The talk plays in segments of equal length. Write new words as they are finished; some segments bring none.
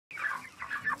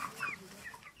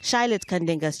Charlotte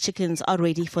Kandinga's chickens are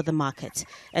ready for the market,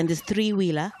 and this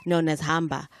three-wheeler, known as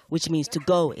hamba, which means to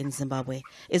go in Zimbabwe,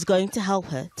 is going to help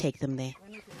her take them there.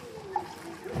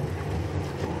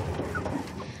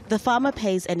 The farmer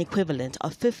pays an equivalent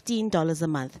of $15 a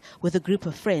month with a group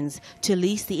of friends to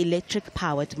lease the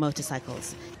electric-powered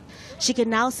motorcycles. She can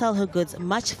now sell her goods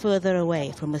much further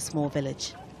away from a small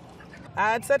village.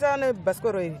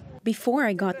 Before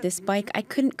I got this bike, I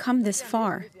couldn't come this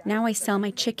far. Now I sell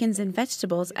my chickens and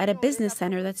vegetables at a business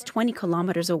center that's 20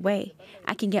 kilometers away.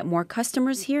 I can get more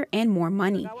customers here and more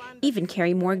money, even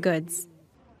carry more goods.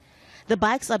 The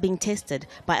bikes are being tested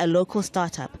by a local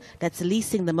startup that's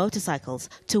leasing the motorcycles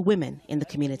to women in the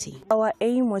community. Our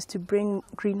aim was to bring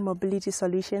green mobility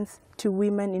solutions to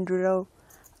women in rural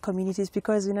communities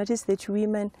because we noticed that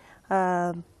women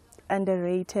are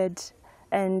underrated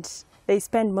and they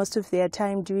spend most of their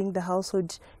time doing the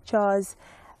household chores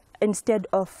instead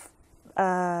of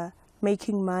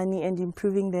making money and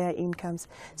improving their incomes.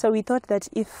 So we thought that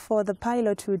if for the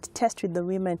pilot would test with the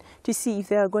women to see if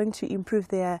they are going to improve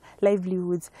their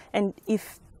livelihoods and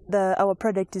if our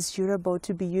product is durable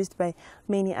to be used by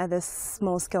many other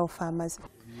small-scale farmers.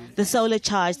 The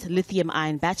solar-charged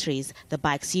lithium-ion batteries the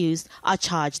bikes used are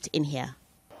charged in here.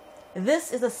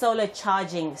 This is a solar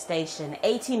charging station.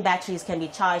 18 batteries can be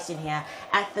charged in here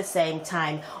at the same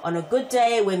time. On a good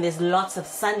day when there's lots of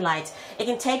sunlight, it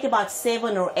can take about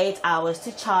 7 or 8 hours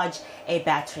to charge a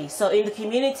battery. So in the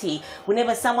community,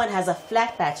 whenever someone has a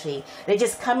flat battery, they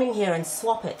just come in here and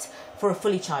swap it for a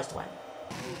fully charged one.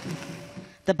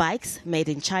 The bikes, made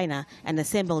in China and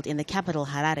assembled in the capital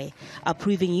Harare, are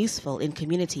proving useful in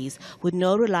communities with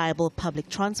no reliable public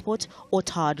transport or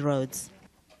tarred roads.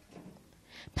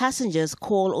 Passengers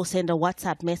call or send a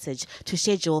WhatsApp message to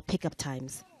schedule pickup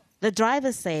times. The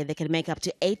drivers say they can make up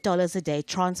to $8 a day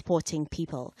transporting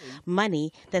people,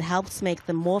 money that helps make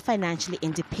them more financially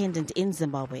independent in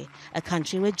Zimbabwe, a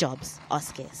country where jobs are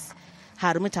scarce.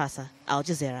 Harumutasa, Al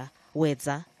Jazeera,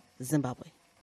 Wedza, Zimbabwe.